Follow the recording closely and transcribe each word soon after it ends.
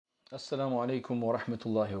Assalamu alaikum wa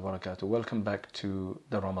rahmatullahi wa barakatuh. Welcome back to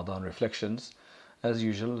the Ramadan reflections. As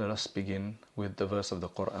usual, let us begin with the verse of the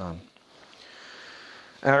Quran.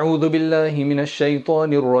 أعوذ بالله من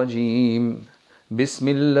الشيطان الرجيم بسم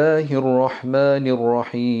الله الرحمن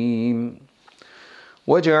الرحيم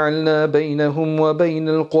وجعلنا بينهم وبين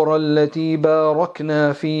القرى التي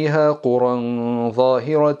باركنا فيها قرى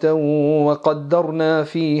ظاهرة وقدرنا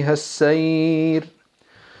فيها السير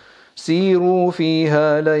سيروا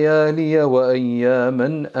فيها ليالي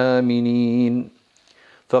وأياما آمنين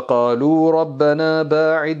فقالوا ربنا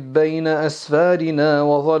باعد بين أسفارنا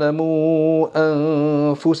وظلموا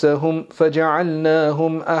أنفسهم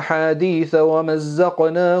فجعلناهم أحاديث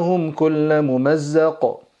ومزقناهم كل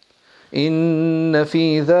ممزق إن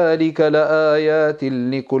في ذلك لآيات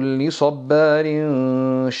لكل صبار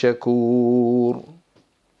شكور.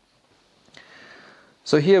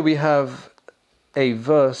 So here we have a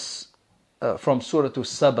verse from Surah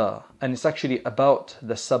As-Saba, and it's actually about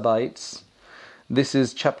the Saba'ites. This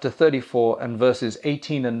is chapter 34 and verses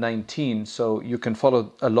 18 and 19, so you can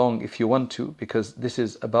follow along if you want to, because this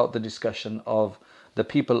is about the discussion of the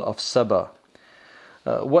people of Saba.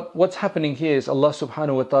 What's happening here is Allah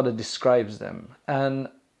subhanahu wa ta'ala describes them, and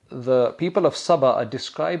the people of Saba are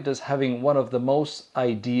described as having one of the most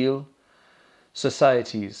ideal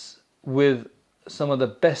societies with some of the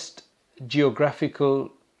best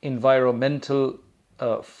geographical, environmental,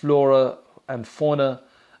 flora and fauna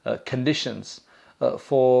conditions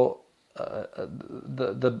for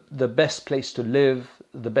the best place to live,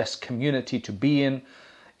 the best community to be in.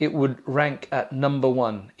 It would rank at number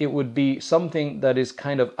one. It would be something that is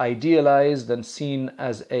kind of idealized and seen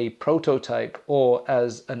as a prototype or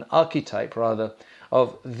as an archetype rather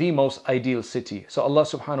of the most ideal city. So Allah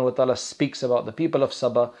subhanahu wa ta'ala speaks about the people of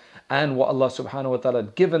Saba and what Allah subhanahu wa ta'ala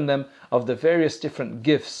had given them of the various different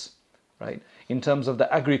gifts, right? In terms of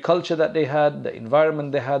the agriculture that they had, the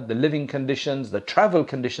environment they had, the living conditions, the travel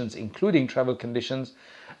conditions, including travel conditions,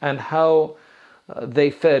 and how they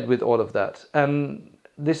fared with all of that. And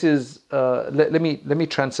this is, let me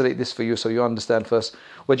translate this for you so you understand first.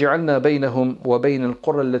 وَجَعَلْنَا بَيْنَهُمْ وَبَيْنَ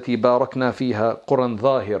الْقُرَى الَّتِي بَارَكْنَا فِيهَا قُرًى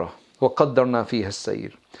ظَاهِرَةً وَقَدَّرْنَا فِيهَا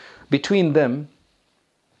السَّيْرَ. Between them,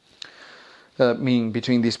 meaning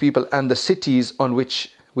between these people and the cities on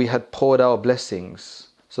which we had poured our blessings.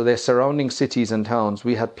 So their surrounding cities and towns,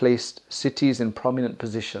 we had placed cities in prominent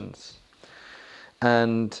positions.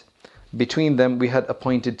 And between them, we had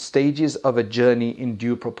appointed stages of a journey in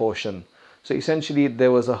due proportion. So essentially,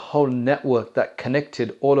 there was a whole network that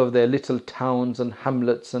connected all of their little towns and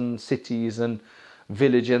hamlets and cities and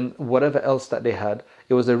village and whatever else that they had.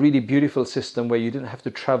 It was a really beautiful system where you didn't have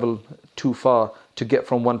to travel too far to get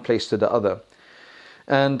from one place to the other.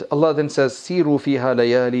 And Allah then says, Siru fiha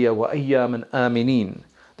layaliya wa ayyaman aminin.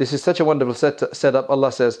 This is such a wonderful setup.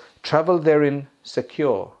 Allah says, travel therein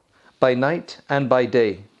secure, by night and by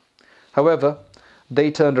day. However, they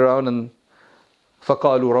turned around and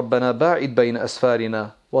فَقَالُوا رَبَّنَا بَاعِدْ بَيْنَ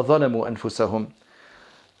أَسْفَارِنَا وَظَلَمُوا أَنفُسَهُم.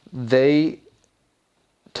 They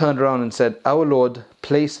turned around and said, our Lord,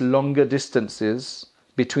 place longer distances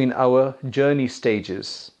between our journey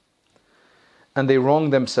stages. And they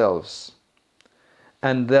wronged themselves.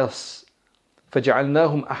 And thus,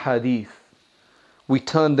 فَجَعَلْنَاهُمْ أَحَادِيث. We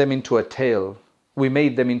turned them into a tale. We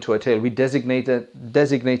made them into a tale. We designated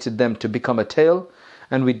them to become a tale,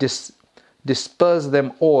 and we dispersed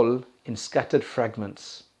them all in scattered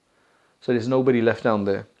fragments. So there's nobody left down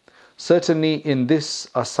there. Certainly in this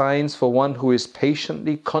are signs for one who is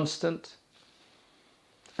patiently constant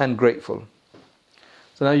and grateful.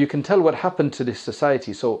 So now you can tell what happened to this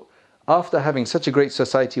society. So after having such a great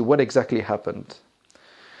society, what exactly happened?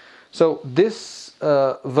 So this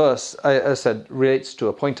verse, I said, relates to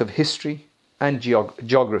a point of history and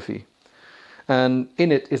geography. And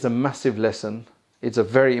in it is a massive lesson. It's a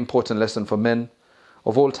very important lesson for men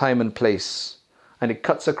of all time and place. And it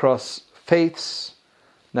cuts across faiths,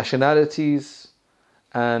 nationalities,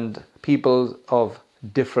 and people of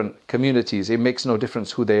different communities. It makes no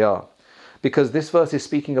difference who they are. Because this verse is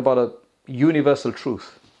speaking about a universal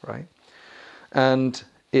truth, right? And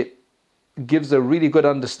it gives a really good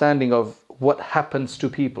understanding of what happens to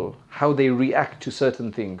people, how they react to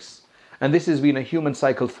certain things. And this has been a human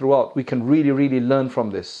cycle throughout. We can really, really learn from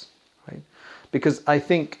this, right? Because I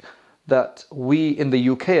think that we in the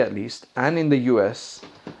UK at least, and in the US,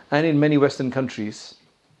 and in many Western countries,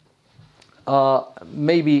 are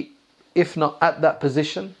maybe, if not at that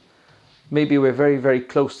position, maybe we're very, very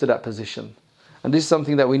close to that position. And this is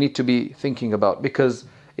something that we need to be thinking about, because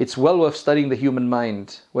it's well worth studying the human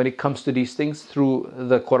mind when it comes to these things through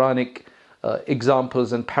the Quranic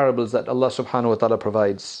examples and parables that Allah subhanahu wa ta'ala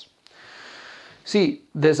provides. See,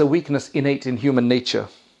 there's a weakness innate in human nature.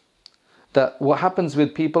 That what happens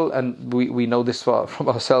with people, and we know this from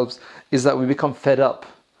ourselves, is that we become fed up.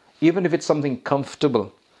 Even if it's something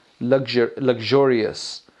comfortable,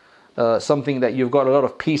 luxurious, something that you've got a lot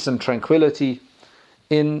of peace and tranquility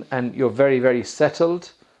in, and you're very, very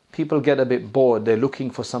settled, people get a bit bored. They're looking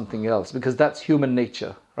for something else, because that's human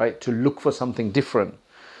nature, right? To look for something different.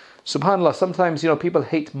 SubhanAllah, sometimes, people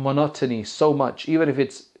hate monotony so much, even if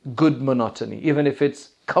it's good monotony, even if it's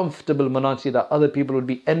comfortable monotony that other people would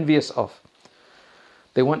be envious of.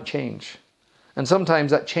 They want change. And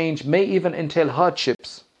sometimes that change may even entail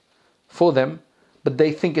hardships for them, but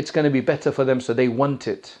they think it's going to be better for them, so they want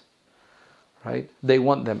it. Right? They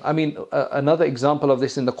want them. I mean, another example of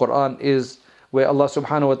this in the Quran is where Allah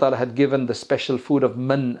subhanahu wa ta'ala had given the special food of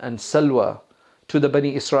man and salwa to the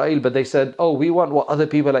Bani Israel, but they said, oh, we want what other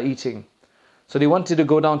people are eating. So they wanted to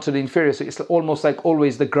go down to the inferior. So it's almost like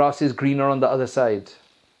always the grass is greener on the other side.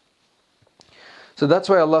 So that's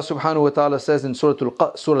why Allah subhanahu wa ta'ala says in Surah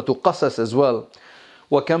Al-Qasas as well,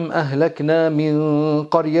 وَكَمْ أَهْلَكْنَا مِنْ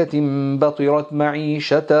قَرْيَةٍ بَطِرَتْ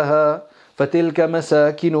مَعِيشَتَهَا فَتِلْكَ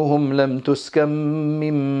مَسَاكِنُهُمْ لَمْ تُسْكَنْ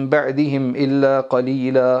مِنْ بَعْدِهِمْ إِلَّا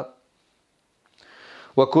قَلِيلًا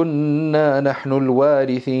وَكُنَّا نَحْنُ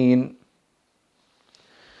الْوَارِثِينَ.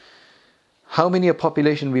 How many a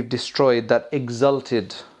population we've destroyed that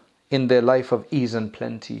exulted in their life of ease and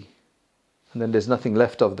plenty, and then there's nothing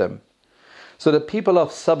left of them. So the people of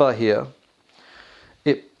Sabah here,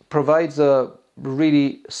 it provides a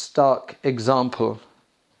really stark example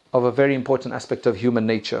of a very important aspect of human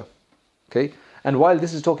nature. Okay? And while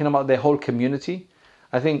this is talking about their whole community,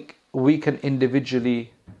 I think we can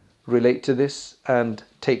individually relate to this and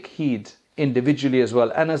take heed individually as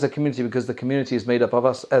well, and as a community, because the community is made up of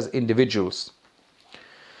us as individuals.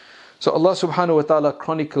 So Allah subhanahu wa ta'ala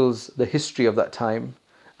chronicles the history of that time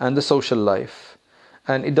and the social life.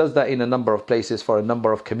 And it does that in a number of places for a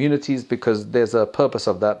number of communities, because there's a purpose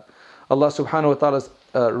of that. Allah subhanahu wa ta'ala is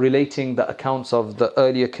relating the accounts of the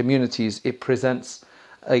earlier communities. It presents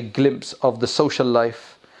a glimpse of the social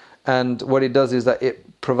life. And what it does is that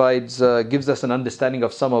it provides, gives us an understanding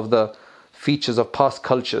of some of the features of past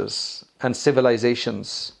cultures and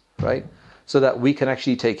civilizations, right? So that we can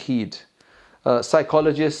actually take heed.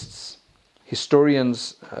 Psychologists,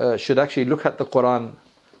 historians should actually look at the Quran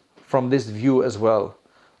from this view as well,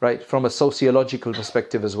 right? From a sociological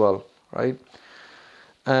perspective as well, right?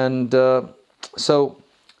 And so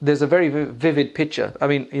there's a very vivid picture. I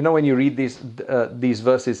mean, when you read these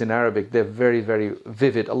verses in Arabic, they're very, very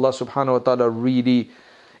vivid. Allah subhanahu wa ta'ala really,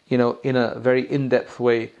 in a very in-depth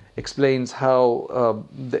way, explains how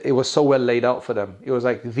it was so well laid out for them. It was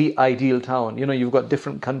like the ideal town. You've got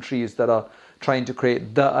different countries that are trying to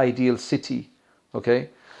create the ideal city, okay?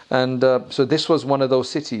 And so this was one of those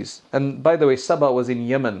cities. And by the way, Sabah was in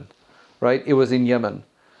Yemen, right? It was in Yemen.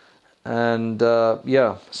 And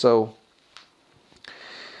so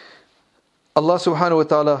Allah subhanahu wa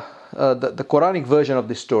ta'ala, the Quranic version of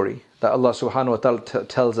this story that Allah subhanahu wa ta'ala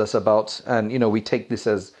tells us about, and we take this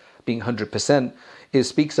as being 100%, it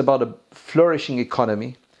speaks about a flourishing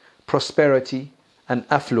economy, prosperity and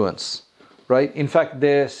affluence, right? In fact,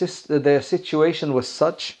 their situation was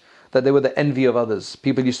such that they were the envy of others.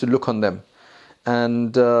 People used to look on them.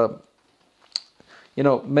 And,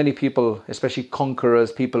 many people, especially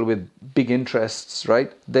conquerors, people with big interests,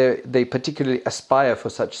 right? They particularly aspire for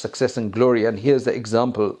such success and glory. And here's the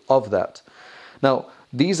example of that. Now,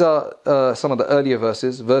 these are some of the earlier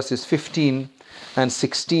verses 15 and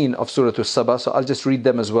 16 of Surah Al-Sabah. So I'll just read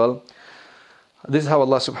them as well. This is how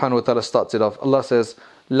Allah subhanahu wa ta'ala starts it off. Allah says,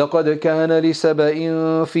 لَقَدْ كَانَ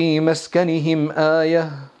لِسَبَإٍ فِي مَسْكَنِهِمْ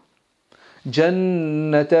آيَةٌ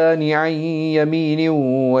جَنَّتَانِ عَنْ يَمِينٍ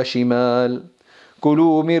وَشِمَالٍ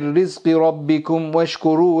كُلُوا مِنْ رِزْقِ رَبِّكُمْ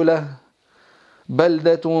وَاشْكُرُوا لَهُ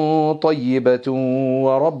بَلْدَةٌ طَيِّبَةٌ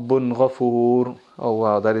وَرَبٌّ غَفُورٌ. Oh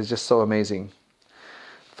wow, that is just so amazing.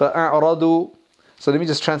 فَأَعْرَضُوا. So let me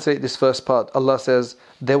just translate this first part. Allah says,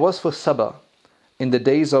 there was for Sabah in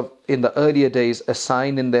the earlier days a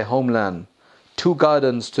sign in their homeland, 2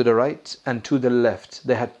 gardens to the right and 2 to the left.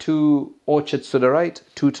 They had 2 orchards to the right,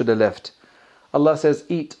 2 to the left. Allah says,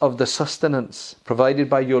 eat of the sustenance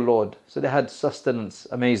provided by your Lord. So they had sustenance,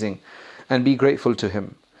 amazing, and be grateful to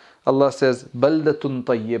Him. Allah says, بَلْدَةٌ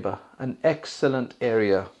طَيِّبَةٌ, an excellent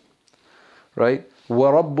area, right?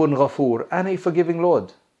 وَرَبٌّ غَفُورٌ, and a forgiving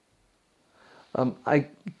Lord. I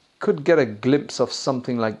could get a glimpse of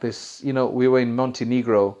something like this. We were in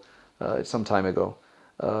Montenegro some time ago,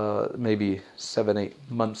 maybe 7-8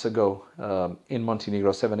 months ago, in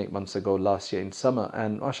Montenegro 7-8 months ago last year in summer.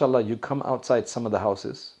 And mashallah, you come outside some of the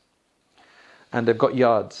houses and they've got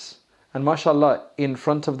yards And mashallah, in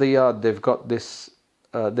front of the yard, they've got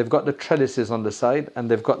the trellises on the side, and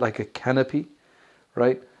they've got like a canopy,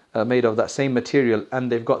 right, made of that same material,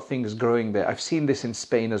 and they've got things growing there. I've seen this in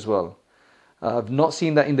Spain as well. I've not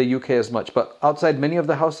seen that in the UK as much, but outside many of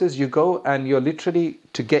the houses, you go and you're literally,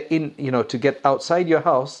 to get in, to get outside your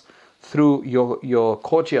house through your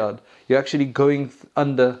courtyard, you're actually going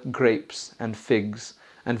under grapes and figs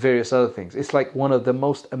and various other things. It's like one of the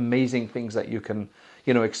most amazing things that you can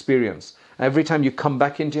experience. Every time you come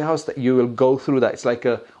back into your house, that you will go through that. It's like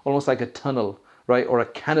almost like a tunnel, right? Or a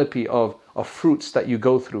canopy of fruits that you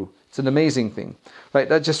go through. It's an amazing thing, right?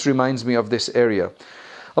 That just reminds me of this area.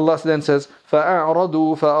 Allah then says,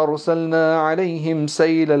 فَأَعْرَضُوا فَأَرْسَلْنَا عَلَيْهِمْ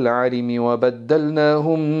سَيْلَ الْعَرِمِ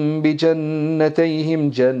وَبَدَّلْنَاهُمْ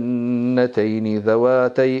بِجَنَّتَيْهِمْ جَنَّتَيْنِ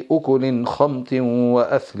ذَوَاتَيْ أُكُلٍ خَمْطٍ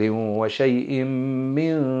وَأَثْلٍ وَشَيْءٍ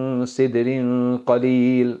مِّن سِدْرٍ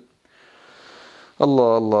قَلِيلٍ.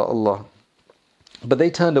 Allah, Allah, Allah. But they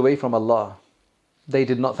turned away from Allah. They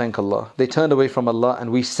did not thank Allah. They turned away from Allah,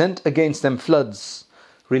 and we sent against them floods,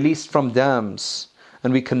 released from dams,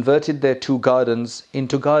 and we converted their 2 gardens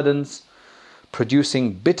into gardens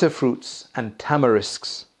producing bitter fruits and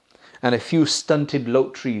tamarisks, and a few stunted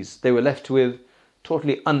lote trees. They were left with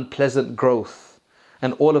totally unpleasant growth,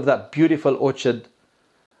 and all of that beautiful orchard,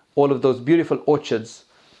 all of those beautiful orchards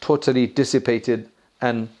totally dissipated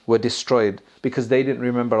and were destroyed because they didn't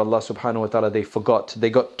remember Allah subhanahu wa ta'ala. They forgot. They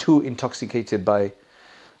got too intoxicated by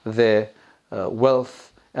their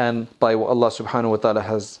wealth and by what Allah subhanahu wa ta'ala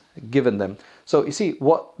has given them. So you see,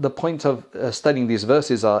 what the point of studying these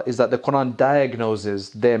verses is that the Quran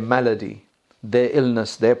diagnoses their malady, their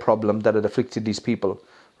illness, their problem that had afflicted these people,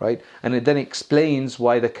 right? And it then explains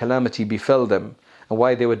why the calamity befell them and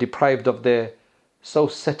why they were deprived of their so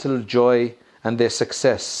settled joy and their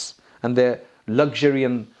success, and their luxury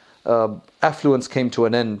and affluence came to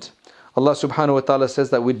an end. Allah subhanahu wa ta'ala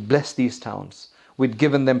says that we'd blessed these towns, we'd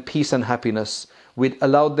given them peace and happiness, we'd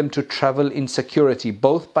allowed them to travel in security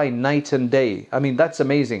both by night and day. I mean, that's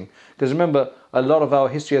amazing, because remember, a lot of our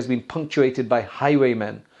history has been punctuated by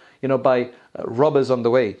highwaymen, by robbers on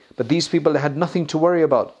the way. But these people had nothing to worry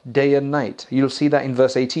about day and night. You'll see that in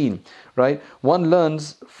verse 18, right? One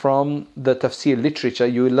learns from the tafsir literature,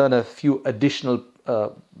 you will learn a few additional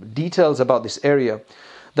details about this area,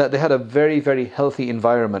 that they had a very, very healthy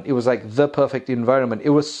environment. It was like the perfect environment.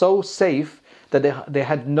 It was so safe that they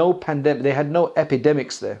had no pandemic, they had no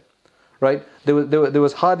epidemics there, right? There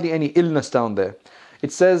was hardly any illness down there.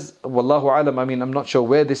 It says, Wallahu alam, I mean, I'm not sure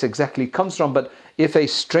where this exactly comes from, but if a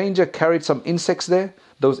stranger carried some insects there,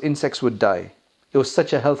 those insects would die. It was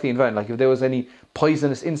such a healthy environment. Like if there was any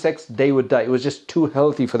poisonous insects, they would die. It was just too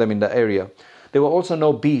healthy for them in that area. There were also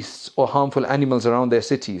no beasts or harmful animals around their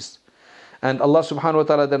cities. And Allah subhanahu wa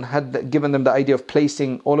ta'ala then had given them the idea of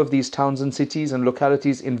placing all of these towns and cities and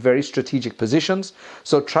localities in very strategic positions.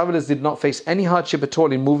 So travelers did not face any hardship at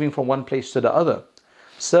all in moving from one place to the other.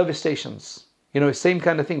 Service stations, same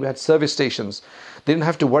kind of thing. We had service stations. They didn't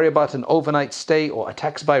have to worry about an overnight stay or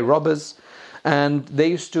attacks by robbers. And they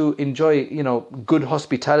used to enjoy, good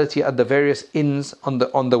hospitality at the various inns on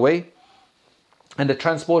the way. And the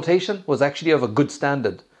transportation was actually of a good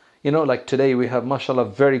standard. Like today we have, mashallah,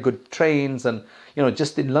 very good trains, and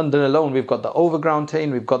just in London alone we've got the overground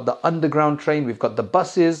train, we've got the underground train, we've got the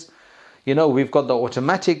buses, we've got the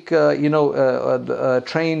automatic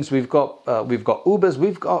trains, we've got Ubers,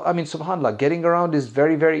 subhanallah, getting around is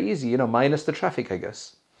very, very easy, minus the traffic, I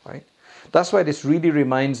guess, right? That's why this really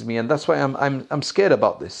reminds me, and that's why I'm scared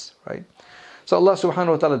about this, right? So Allah subhanahu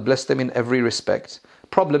wa ta'ala blessed them in every respect.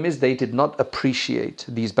 Problem is, they did not appreciate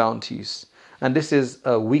these bounties. And this is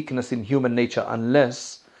a weakness in human nature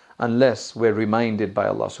unless we're reminded by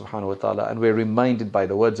Allah subhanahu wa ta'ala, and we're reminded by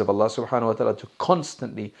the words of Allah subhanahu wa ta'ala to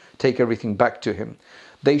constantly take everything back to Him.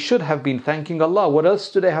 They should have been thanking Allah. What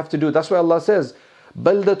else do they have to do? That's why Allah says,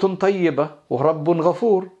 بَلْدَةٌ طَيِّبَةٌ وَرَبٌّ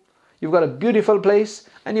غَفُورٌ. You've got a beautiful place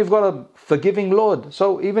and you've got a forgiving Lord.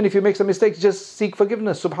 So even if you make some mistakes, just seek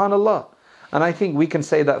forgiveness, subhanallah. And I think we can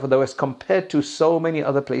say that for the West compared to so many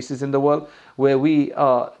other places in the world where we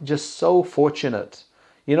are just so fortunate.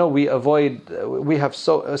 We avoid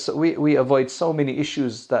so many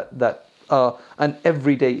issues that are an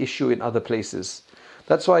everyday issue in other places.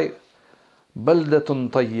 That's why بَلْدَةٌ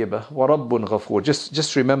طَيِّبَةٌ وَرَبٌّ غَفُورٌ.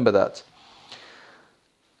 Just remember that.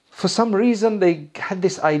 For some reason they had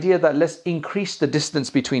this idea that let's increase the distance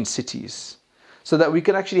between cities, so that we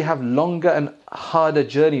can actually have longer and harder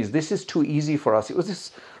journeys. This is too easy for us. It was this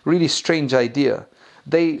really strange idea.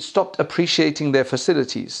 They stopped appreciating their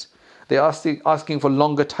facilities. They asking for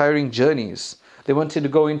longer, tiring journeys. They wanted to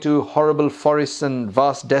go into horrible forests and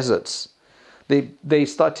vast deserts. They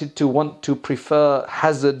started to want to prefer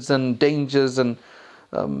hazards and dangers, and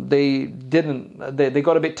they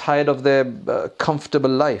got a bit tired of their comfortable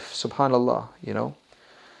life. Subhanallah, you know.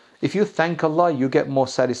 If you thank Allah, you get more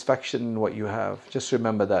satisfaction in what you have. Just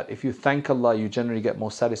remember that. If you thank Allah, you generally get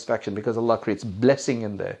more satisfaction because Allah creates blessing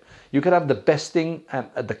in there. You could have the best thing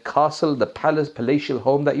at the castle, the palace, palatial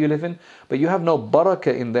home that you live in, but you have no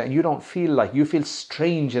barakah in there and you don't feel like, you feel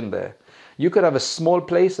strange in there. You could have a small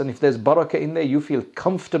place and if there's barakah in there, you feel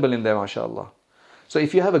comfortable in there, mashallah. So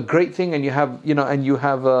if you have a great thing and you have,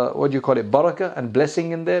 what do you call it, barakah and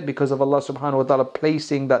blessing in there because of Allah subhanahu wa ta'ala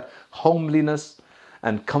placing that homeliness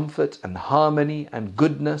and comfort and harmony and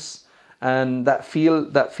goodness and that feel,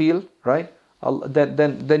 right?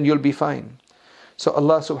 Then you'll be fine. So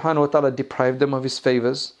Allah subhanahu wa ta'ala deprived them of His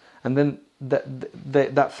favors, and then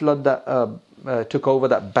that flood that took over,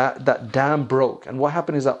 that dam broke. And what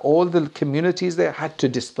happened is that all the communities there had to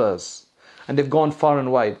disperse, and they've gone far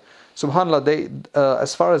and wide. Subhanallah,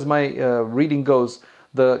 as far as my reading goes,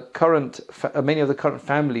 many of the current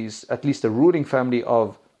families, at least the ruling family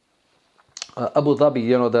of Abu Dhabi,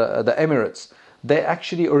 the Emirates, they're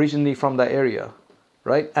actually originally from that area,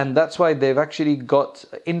 right? And that's why they've actually got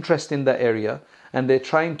interest in that area, and they're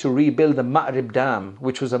trying to rebuild the Ma'rib Dam,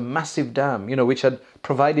 which was a massive dam, which had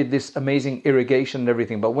provided this amazing irrigation and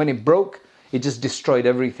everything. But when it broke, it just destroyed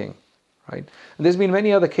everything, right? And there's been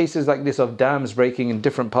many other cases like this of dams breaking in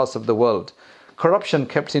different parts of the world. Corruption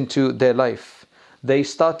crept into their life. They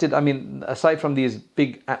started, aside from these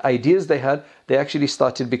big ideas they had, they actually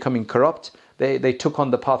started becoming corrupt. They took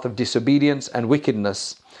on the path of disobedience and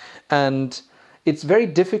wickedness. And it's very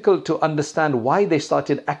difficult to understand why they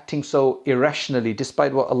started acting so irrationally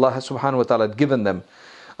despite what Allah subhanahu wa ta'ala had given them.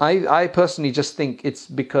 I personally just think it's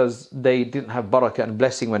because they didn't have barakah and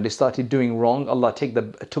blessing. When they started doing wrong, Allah took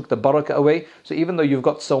the barakah away. So even though you've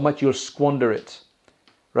got so much, you'll squander it.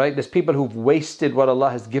 Right? There's people who've wasted what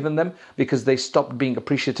Allah has given them because they stopped being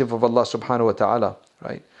appreciative of Allah subhanahu wa ta'ala.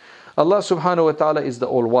 Right? Allah subhanahu wa ta'ala is the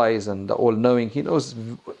all-wise and the all-knowing. He knows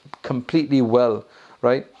completely well,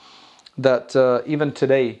 right, that even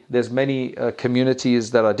today there's many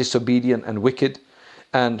communities that are disobedient and wicked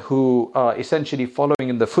and who are essentially following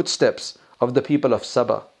in the footsteps of the people of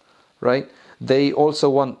Sabah, right? They also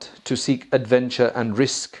want to seek adventure and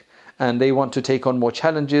risk, and they want to take on more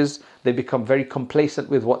challenges. They become very complacent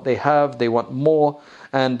with what they have. They want more,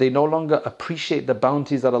 and they no longer appreciate the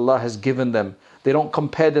bounties that Allah has given them. They don't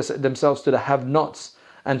compare themselves to the have-nots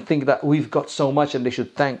and think that we've got so much and they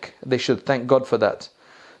should thank God for that.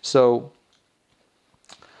 So,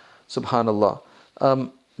 subhanallah.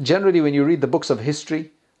 Generally, when you read the books of history,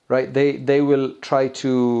 right, they will try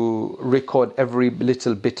to record every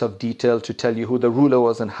little bit of detail to tell you who the ruler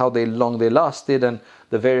was and how long they lasted and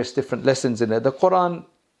the various different lessons in it. The Quran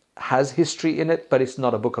has history in it, but it's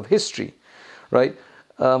not a book of history, right?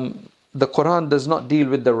 The Quran does not deal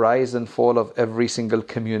with the rise and fall of every single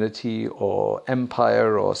community or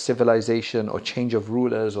empire or civilization or change of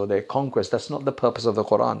rulers or their conquest. That's not the purpose of the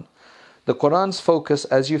Quran. The Quran's focus,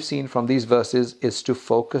 as you've seen from these verses, is to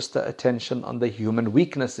focus the attention on the human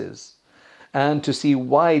weaknesses and to see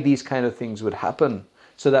why these kind of things would happen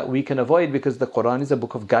so that we can avoid, because the Quran is a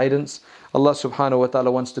book of guidance. Allah subhanahu wa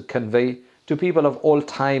ta'ala wants to convey to people of all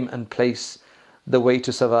time and place the way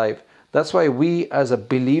to survive. That's why we as a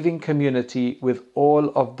believing community, with all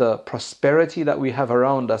of the prosperity that we have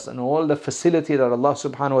around us and all the facility that Allah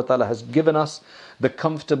subhanahu wa ta'ala has given us, the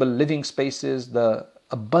comfortable living spaces, the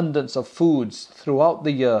abundance of foods throughout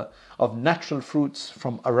the year, of natural fruits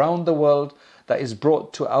from around the world that is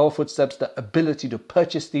brought to our footsteps, the ability to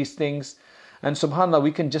purchase these things. And subhanAllah,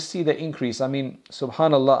 we can just see the increase.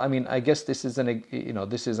 Subhanallah, I guess this is an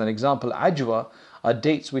example. Ajwa are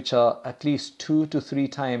dates which are at least 2 to 3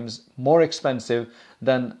 times more expensive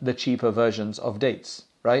than the cheaper versions of dates,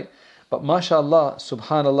 right? But mashallah,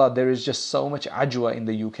 subhanallah, there is just so much ajwa in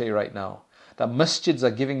the UK right now that masjids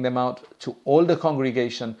are giving them out to all the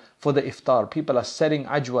congregation for the iftar. People are selling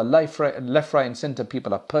ajwa left, right and center.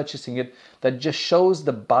 People are purchasing it. That just shows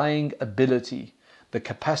the buying ability, the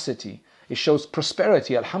capacity. It shows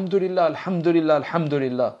prosperity. Alhamdulillah, alhamdulillah,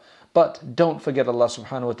 alhamdulillah. But don't forget Allah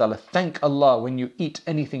subhanahu wa ta'ala. Thank Allah when you eat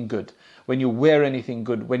anything good, when you wear anything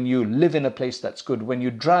good, when you live in a place that's good, when you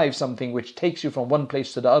drive something which takes you from one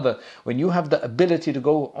place to the other, when you have the ability to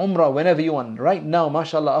go Umrah whenever you want. Right now,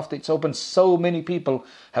 mashallah, after it's open, so many people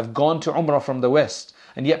have gone to Umrah from the West,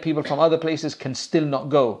 and yet people from other places can still not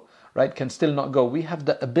go. Right, can still not go. We have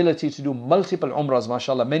the ability to do multiple umrahs,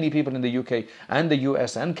 mashallah. Many people in the UK and the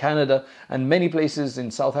US and Canada and many places in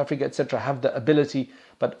South Africa, etc. have the ability.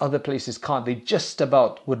 but other places can't. They just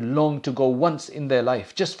about would long to go once in their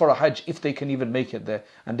life, just for a Hajj, if they can even make it there,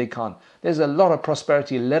 and they can't. There's a lot of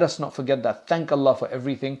prosperity. Let us not forget that. Thank Allah for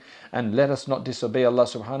everything, and let us not disobey Allah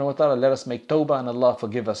subhanahu wa ta'ala. Let us make tawbah, and Allah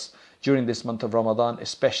forgive us during this month of Ramadan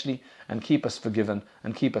especially, and keep us forgiven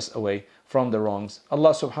and keep us away from the wrongs.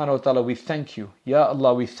 Allah subhanahu wa ta'ala, we thank you. Ya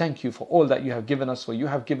Allah, we thank you for all that you have given us, for you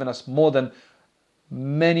have given us more than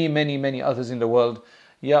many others in the world.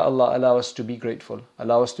 Ya Allah, allow us to be grateful.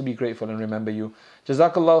 Allow us to be grateful and remember you.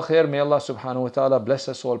 Jazakallahu khair. May Allah subhanahu wa ta'ala bless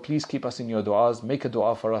us all. Please keep us in your du'as. Make a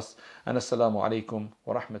du'a for us. And assalamu alaikum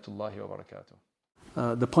wa rahmatullahi wa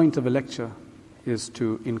barakatuh. The point of a lecture is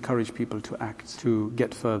to encourage people to act, to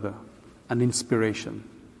get further, an inspiration,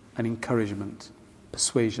 an encouragement,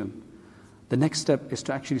 persuasion. The next step is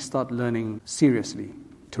to actually start learning seriously,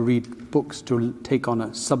 to read books, to take on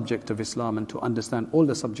a subject of Islam and to understand all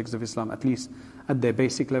the subjects of Islam, at least at their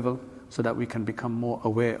basic level, so that we can become more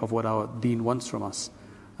aware of what our deen wants from us.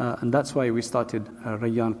 And that's why we started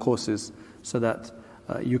Rayyan courses, so that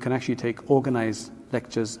you can actually take organized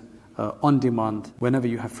lectures on demand whenever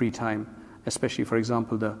you have free time, especially, for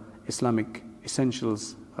example, the Islamic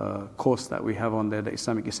Essentials course that we have on there, the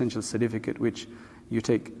Islamic Essentials Certificate, which you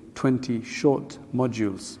take 20 short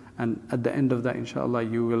modules, and at the end of that, inshallah,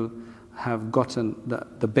 you will have gotten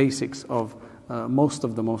the basics of most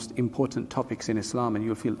of the most important topics in Islam, and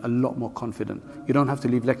you'll feel a lot more confident. You don't have to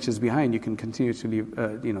leave lectures behind. You can continue to leave,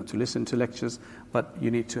 to listen to lectures, but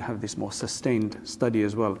you need to have this more sustained study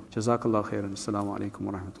as well. Jazakallah khairan. Assalamu alaikum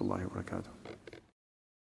wa rahmatullahi wa barakatuh.